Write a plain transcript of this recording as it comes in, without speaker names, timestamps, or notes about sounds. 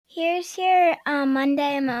Here's your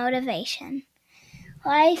Monday motivation.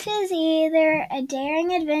 Life is either a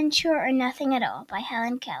daring adventure or nothing at all by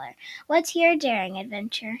Helen Keller. What's your daring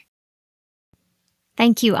adventure?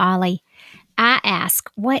 Thank you, Ollie. I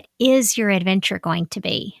ask, what is your adventure going to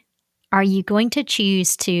be? Are you going to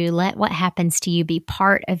choose to let what happens to you be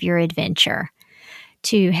part of your adventure,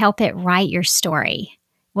 to help it write your story?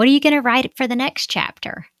 What are you going to write for the next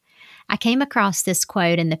chapter? I came across this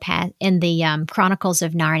quote in the Chronicles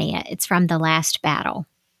of Narnia. It's from The Last Battle.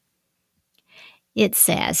 It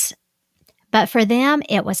says, "But for them,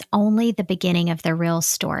 it was only the beginning of the real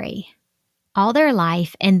story. All their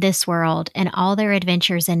life in this world and all their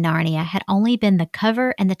adventures in Narnia had only been the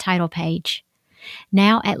cover and the title page.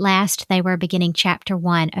 Now, at last, they were beginning chapter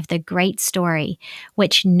 1 of the great story,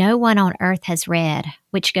 which no one on earth has read,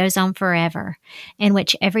 which goes on forever, in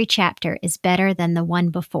which every chapter is better than the one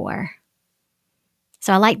before."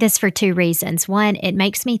 So I like this for two reasons. One, it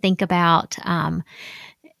makes me think about,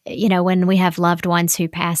 when we have loved ones who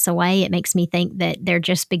pass away, it makes me think that they're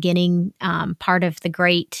just beginning part of the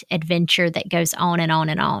great adventure that goes on and on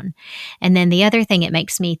and on. And then the other thing it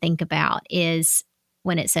makes me think about is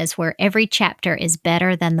when it says where every chapter is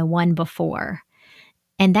better than the one before.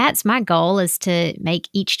 And that's my goal, is to make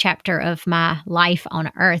each chapter of my life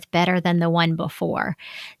on earth better than the one before.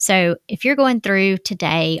 So if you're going through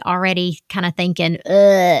today already kind of thinking,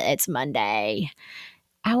 it's Monday,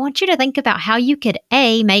 I want you to think about how you could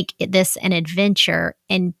A, make this an adventure,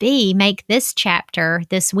 and B, make this chapter,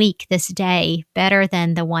 this week, this day better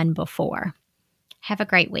than the one before. Have a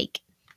great week.